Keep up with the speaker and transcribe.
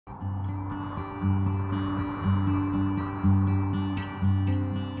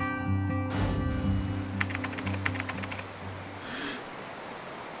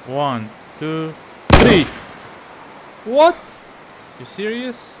1, 2, 3. What? You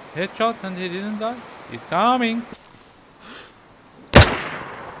serious? Headshot and he didn't die? He's coming.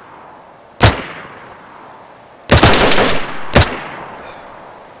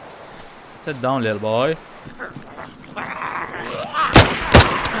 Sit down, little boy.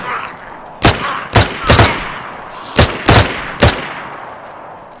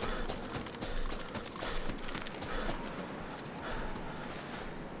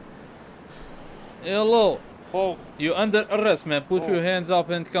 Hello. Oh, You under arrest, man. Put your hands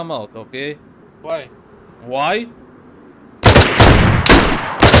up and come out, okay? why? Why?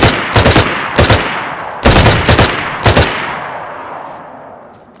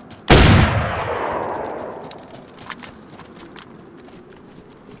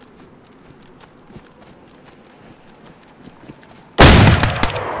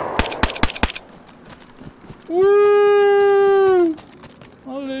 Woo!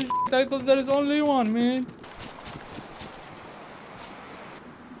 Holy shit, I thought there is only one, man.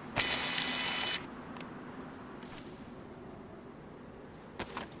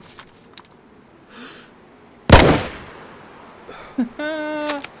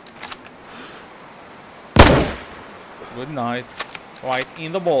 Good night. Right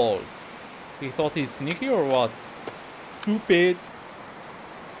in the balls. He thought he's sneaky or what? Stupid.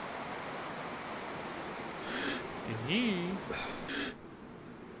 Is he?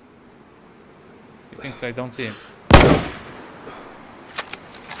 He thinks I don't see him.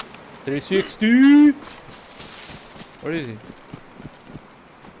 360. Where is he?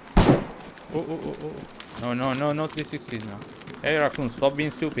 Oh. No 360s now. Hey Raccoon, stop being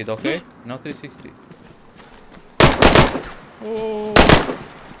stupid, okay? No 360. Oh.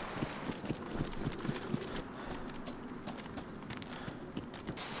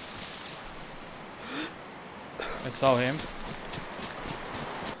 I saw him.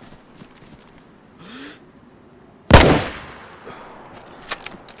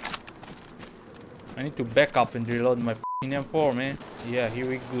 I need to back up and reload my M4, man. Yeah, here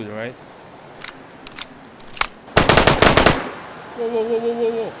we good, right?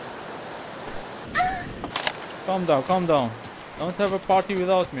 Whoa. Calm down. Don't have a party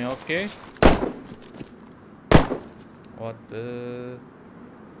without me, okay? What the...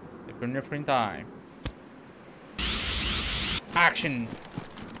 Epinephrine time. Action!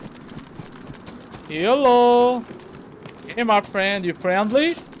 Hello! Hey, my friend, you friendly?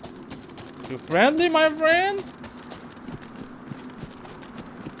 You friendly, my friend?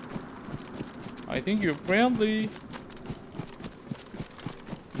 I think you're friendly.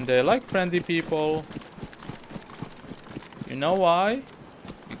 And I like friendly people. You know why?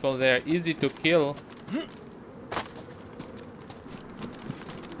 Because they are easy to kill.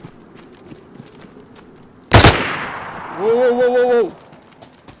 Whoa.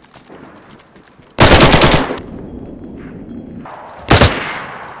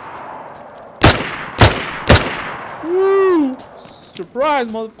 Woo!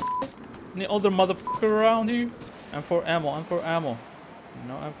 Surprise, motherfucker. Any other motherfucker around here? I'm for ammo.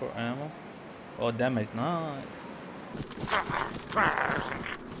 No, I'm for ammo. Oh, damage. Nice.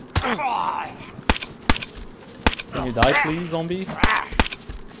 Can you die, please, zombie?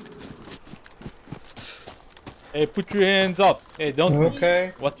 Hey, put your hands up. Hey, don't.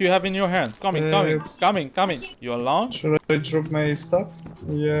 Okay. What do you have in your hands? Coming. You alone? Should I drop my stuff?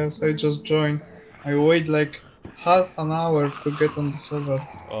 Yes, I just joined. I wait like half an hour to get on the server.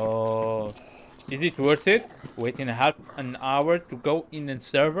 Oh, is it worth it? Waiting half an hour to go in the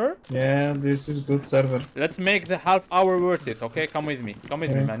server? Yeah, this is good server. Let's make the half hour worth it, okay? Come with me,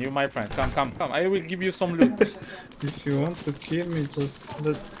 man. You're my friend. Come. I will give you some loot. If you want to kill me, just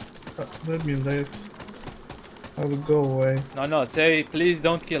let me live. I will go away. No, say please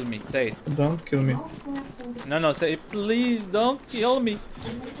don't kill me. Say it. Don't kill me. No, say please don't kill me.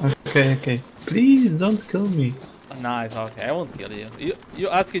 Okay. Please don't kill me. Oh, nice, okay, I won't kill you. You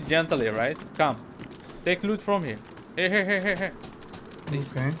ask it gently, right? Come. Take loot from here. Here.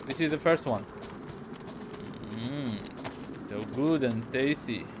 Okay. This is the first one. So good and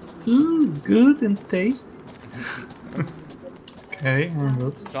tasty. Good and tasty. Okay, I'm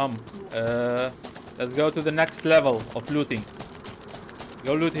good. Come. Let's go to the next level of looting.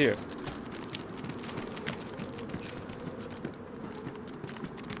 Go loot here.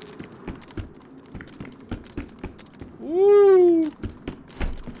 Woo!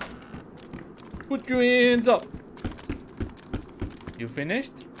 Put your hands up. You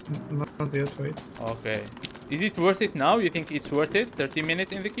finished? Not yet, wait. Okay. Is it worth it now? You think it's worth it? 30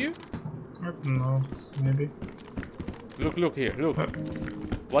 minutes in the queue? I don't know, maybe. Look here, look.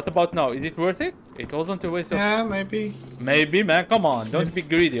 What about now? Is it worth it? It wasn't a waste of... Yeah, maybe. Maybe, man. Come on. Don't be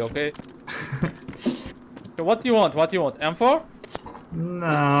greedy, okay? So what do you want? What do you want? M4?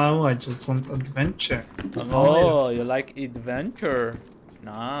 No, I just want adventure. Oh, you like adventure.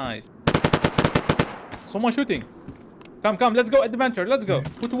 Nice. Someone shooting. Come, come. Let's go adventure. Let's go.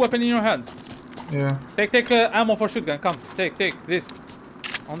 Put a weapon in your hands. Yeah. Take ammo for shotgun. Come. Take this.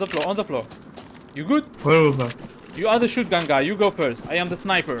 On the floor. On the floor. You good? Where was that? You are the shotgun guy. You go first. I am the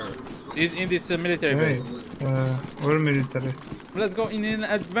sniper. He's in this military Hey, base. we're military. Let's go in an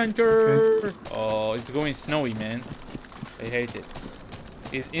adventure. Okay. Oh, it's going snowy, man. I hate it.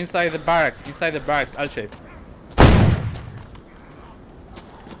 It's inside the barracks. Inside the barracks. L-shape.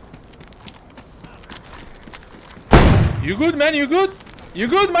 You good, man? You good? You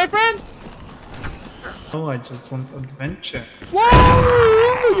good, my friend? Oh, I just want adventure.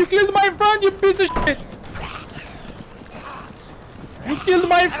 Whoa! You killed my friend, you piece of shit! You killed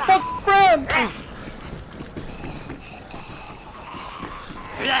my fuck friend!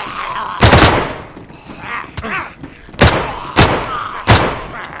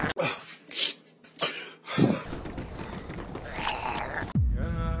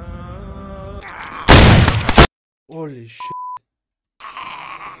 Holy shit.